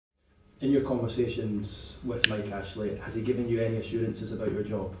In your conversations with Mike Ashley, has he given you any assurances about your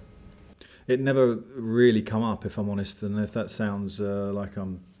job? It never really come up, if I'm honest, and if that sounds like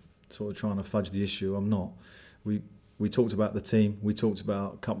I'm sort of trying to fudge the issue, I'm not. We talked about the team, we talked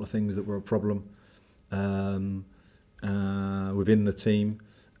about a couple of things that were a problem within the team,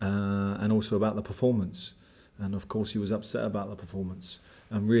 and also about the performance. And of course he was upset about the performance,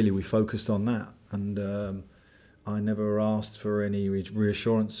 and really we focused on that, and I never asked for any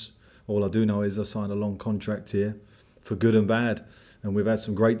reassurance. All I do know is I signed a long contract here for good and bad, and we've had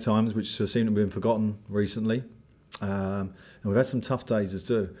some great times which seem to have been forgotten recently, and we've had some tough days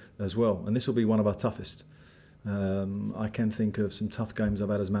as well, and this will be one of our toughest. I can think of some tough games I've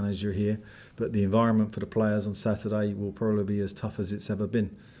had as manager here, but the environment for the players on Saturday will probably be as tough as it's ever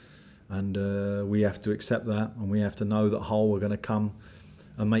been, and we have to accept that, and we have to know that Hull are going to come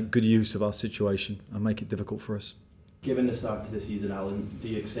and make good use of our situation and make it difficult for us. Given the start to the season, Alan, do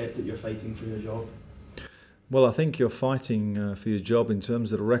you accept that you're fighting for your job? Well, I think you're fighting for your job in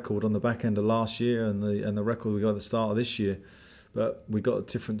terms of the record on the back end of last year and the record we got at the start of this year. But we got a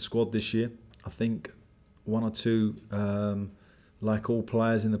different squad this year. I think one or two, like all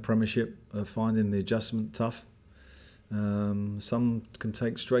players in the Premiership, are finding the adjustment tough. Some can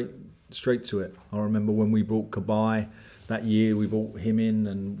take straight to it. I remember when we brought Cabaye that year, we brought him in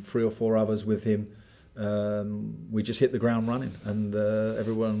and 3 or 4 others with him. We just hit the ground running, and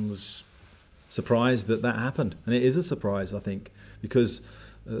everyone was surprised that happened. And it is a surprise, I think, because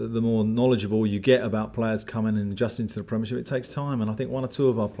the more knowledgeable you get about players coming and adjusting to the Premiership, it takes time. And I think 1 or 2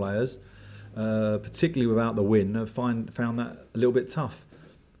 of our players, particularly without the win, have found that a little bit tough.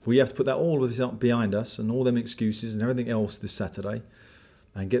 We have to put that all behind us and all them excuses and everything else this Saturday,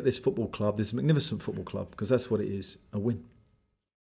 and get this football club, this magnificent football club, because that's what it is, a win.